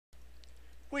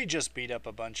We just beat up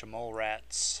a bunch of mole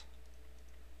rats.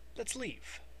 Let's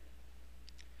leave.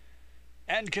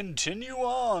 And continue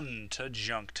on to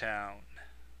Junktown.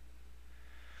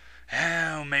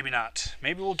 Oh, maybe not.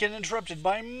 Maybe we'll get interrupted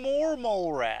by more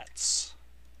mole rats.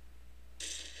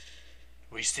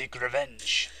 We seek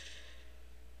revenge.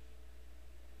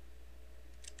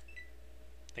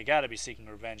 They gotta be seeking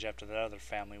revenge after that other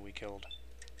family we killed.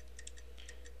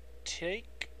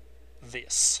 Take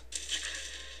this.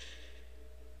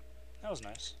 That was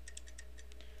nice.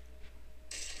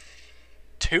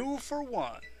 2 for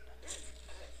 1.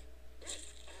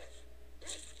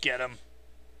 Get him.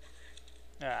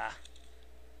 Ah.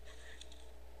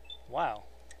 Wow.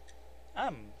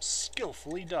 I'm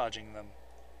skillfully dodging them.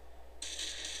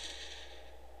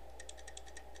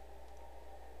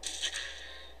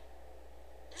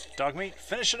 Dog meat,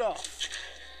 finish it off.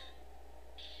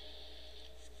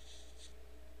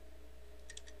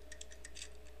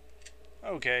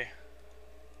 Okay.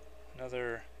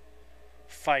 Another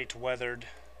fight weathered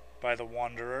by the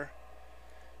Wanderer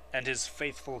and his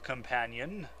faithful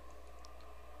companion.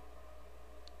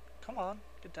 Come on,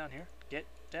 get down here. Get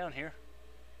down here.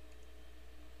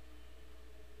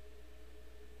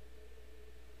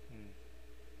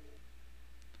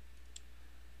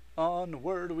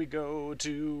 Onward we go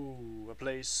to a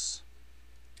place.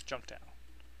 Junktown.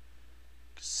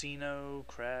 Casino,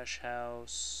 crash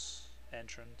house,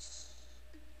 entrance.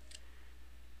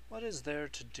 What is there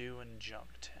to do in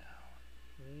Junktown?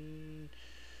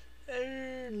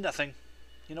 Nothing.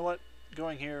 You know what?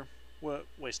 Going here,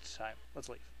 waste of time. Let's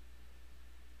leave.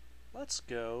 Let's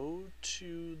go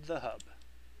to the hub.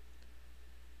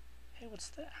 Hey, what's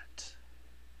that?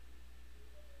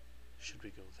 Should we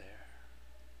go there?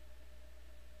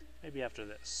 Maybe after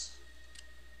this.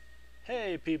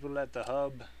 Hey, people at the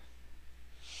hub.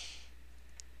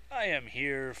 I am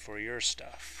here for your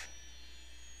stuff.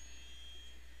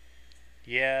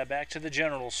 Yeah, back to the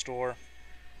general store.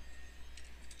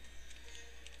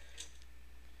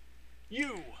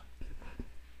 You!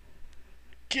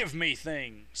 Give me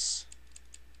things!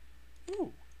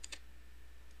 Ooh.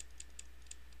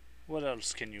 What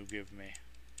else can you give me?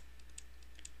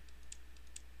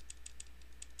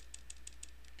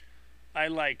 I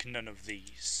like none of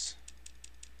these.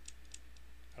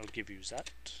 I'll give you that.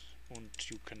 And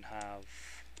you can have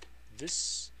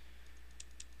this.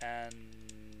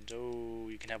 And, oh,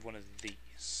 you can have one of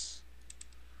these.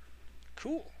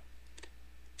 Cool.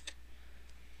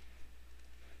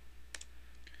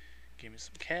 Give me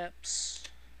some caps.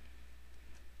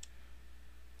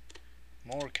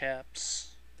 More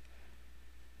caps.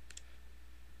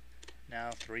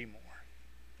 Now 3 more.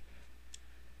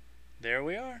 There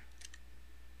we are.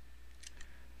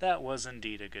 That was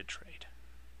indeed a good trade.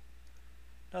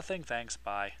 Nothing, thanks,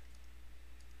 bye.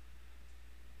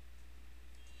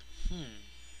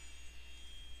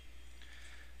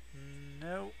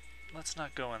 No, let's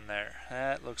not go in there.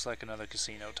 That looks like another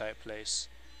casino type place.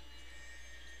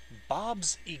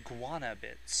 Bob's Iguana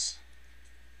Bits.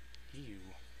 Ew.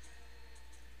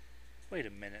 Wait a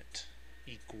minute.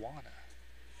 Iguana.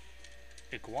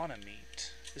 Iguana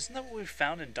meat. Isn't that what we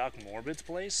found in Doc Morbid's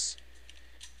place?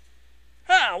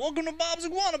 Hi, welcome to Bob's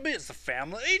Iguana Bits, the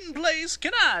family eating place.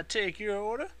 Can I take your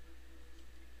order?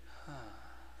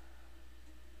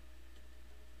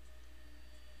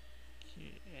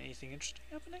 Anything interesting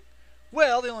happening?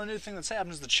 Well, the only new thing that's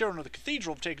happened is the children of the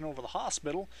cathedral have taken over the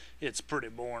hospital. It's pretty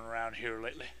boring around here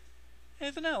lately.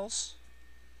 Anything else?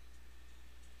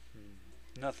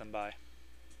 Nothing, bye.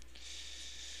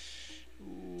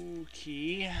 Ooh,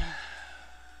 key.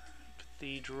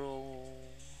 Cathedral.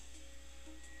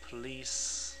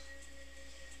 Police.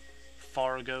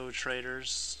 Fargo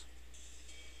traders.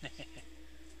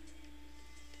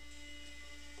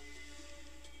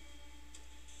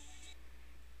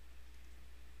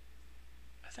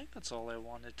 I think that's all I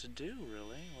wanted to do,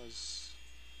 really, was...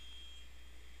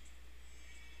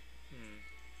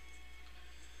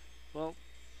 Well,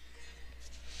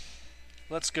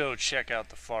 let's go check out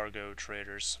the Fargo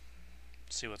traders.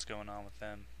 See what's going on with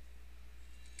them.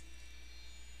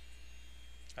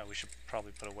 Oh, we should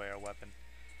probably put away our weapon.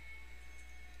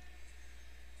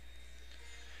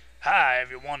 Hi,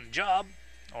 if you want a job,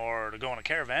 or to go on a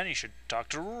caravan, you should talk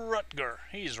to Rutger.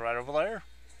 He's right over there.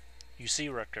 You see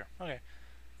Rutger. Okay.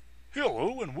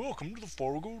 Hello and welcome to the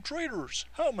Fargo Traders.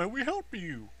 How may we help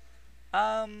you?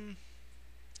 I'm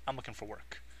looking for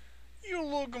work. You're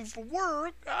looking for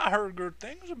work? I heard good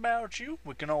things about you.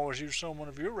 We can always use someone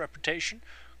of your reputation.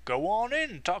 Go on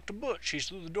in and talk to Butch. He's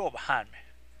through the door behind me.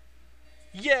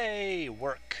 Yay,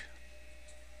 work.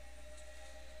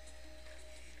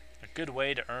 A good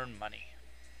way to earn money.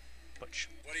 Butch.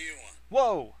 What do you want?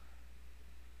 Whoa!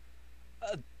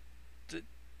 A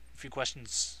few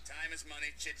questions. Time is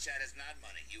money, chit-chat is not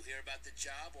money. You hear about the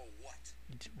job or what?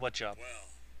 What job?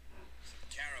 Well, some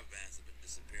caravans have been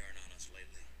disappearing on us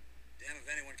lately. Damn if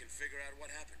anyone can figure out what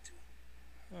happened to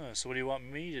them. So what do you want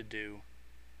me to do?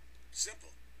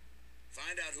 Simple.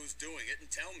 Find out who's doing it and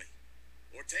tell me.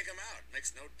 Or take them out.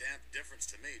 Makes no damn difference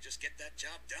to me. Just get that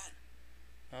job done.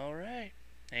 Alright.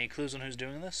 Any clues on who's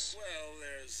doing this? Well,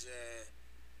 there's,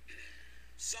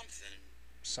 something.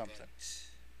 Something.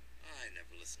 But I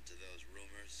never listen to those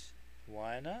rumors.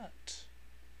 Why not?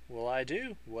 Well, I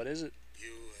do. What is it?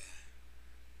 You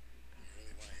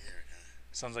really want to hear it, huh?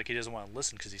 Sounds like he doesn't want to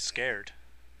listen because he's scared.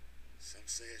 Some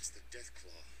say it's the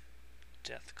Deathclaw.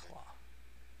 Deathclaw.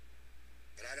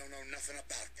 But I don't know nothing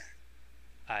about that.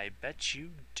 I bet you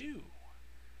do.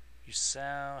 You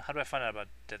sound... How do I find out about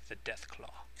the Deathclaw?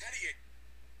 How do you...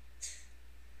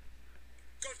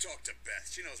 Go talk to Beth.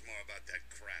 She knows more about that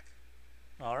crap.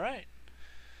 Alright.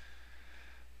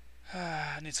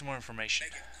 I need some more information.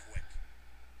 Make it quick.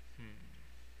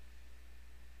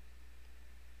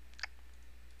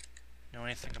 Know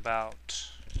anything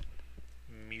about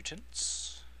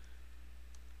mutants?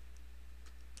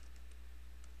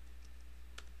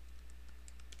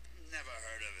 Never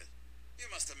heard of it. You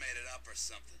must have made it up or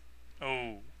something.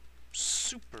 Oh,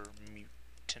 super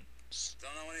mutants.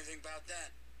 Don't know anything about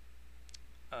that.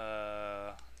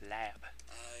 Lab.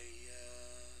 I,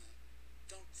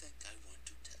 don't think I want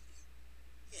to tell you.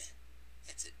 Yeah,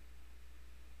 that's it.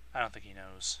 I don't think he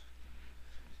knows.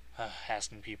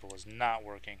 Asking people is not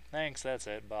working. Thanks, that's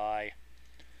it. Bye.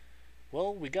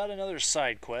 Well, we got another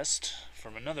side quest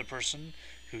from another person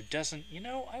who doesn't... You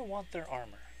know, I want their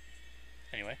armor.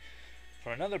 Anyway,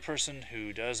 from another person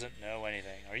who doesn't know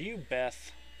anything. Are you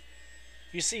Beth?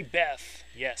 You see Beth?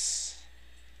 Yes.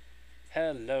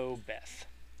 Hello, Beth.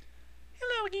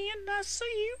 Hello again, nice to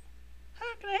see you.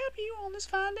 How can I help you on this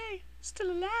fine day? Still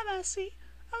alive, I see.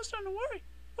 I was starting to worry.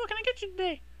 What can I get you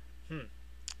today?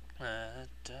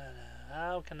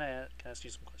 How can I ask you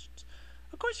some questions?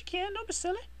 Of course you can, don't be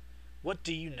silly. What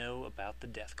do you know about the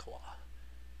Deathclaw?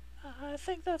 I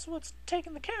think that's what's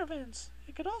taking the caravans.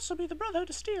 It could also be the Brotherhood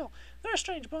of Steel. They're a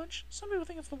strange bunch. Some people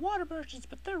think it's the water merchants,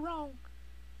 but they're wrong.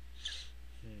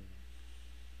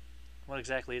 What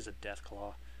exactly is a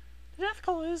Deathclaw? The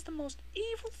Deathclaw is the most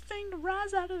evil thing to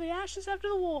rise out of the ashes after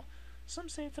the war. Some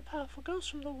say it's a powerful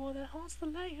ghost from the war that haunts the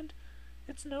land.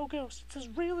 It's no ghost. It's as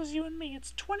real as you and me.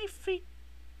 It's 20 feet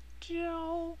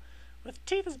tall, with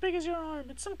teeth as big as your arm.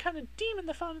 It's some kind of demon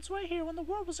that found its way here when the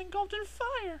world was engulfed in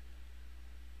fire.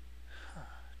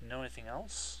 Know anything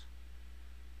else?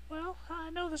 Well, I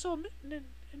know this old in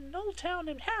an old town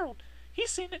named Harold.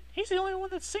 He's seen it. He's the only one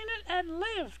that's seen it and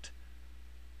lived.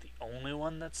 The only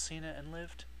one that's seen it and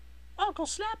lived? Uncle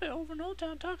Slappy over in Old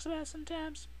Town talks about it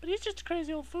sometimes, but he's just a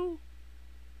crazy old fool.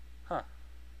 Huh.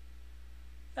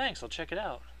 Thanks, I'll check it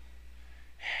out.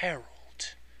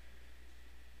 Harold.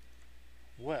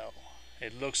 Well,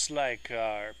 it looks like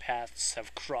our paths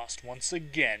have crossed once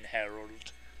again,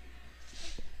 Harold.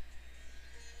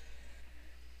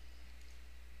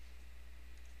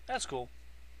 That's cool.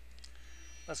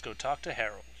 Let's go talk to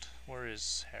Harold. Where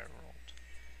is Harold?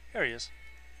 Here he is.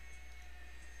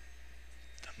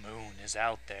 The moon is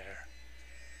out there.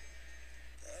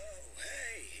 Oh,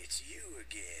 hey, it's you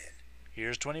again.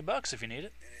 Here's $20 if you need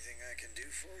it. Anything I can do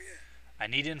for you? I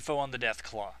need info on the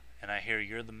Deathclaw, and I hear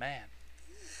you're the man.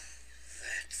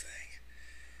 That thing.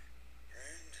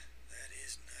 Friend, that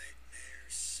is Nightmare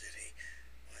City.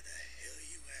 Why the hell are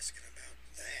you asking about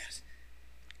that?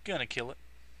 Gonna kill it.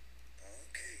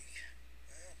 Okay.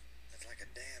 Well, that's like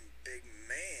a damn big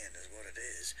man is what it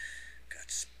is. Got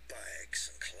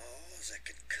spikes and claws that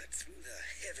can cut through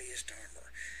the heaviest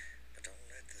armor. But don't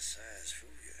let the size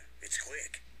fool you. It's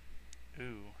quick.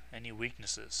 Ooh, any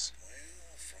weaknesses?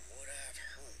 Well, from what I've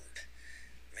heard,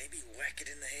 maybe whack it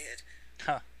in the head.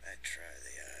 Huh. I'd try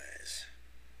the eyes.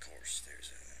 Of course,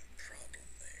 there's a problem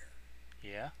there.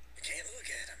 Yeah? You can't look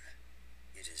at him.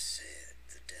 You just said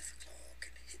the Deathclaw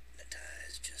can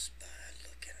hypnotize just by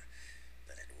looking.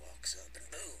 Then it walks up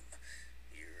and boom,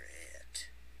 you're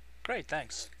it. Great,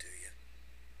 thanks. Look, do you?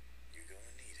 You're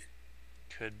gonna need it.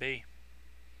 Could be.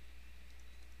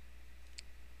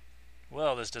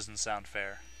 Well, this doesn't sound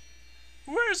fair.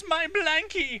 Where's my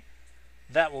blankie?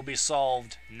 That will be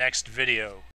solved next video.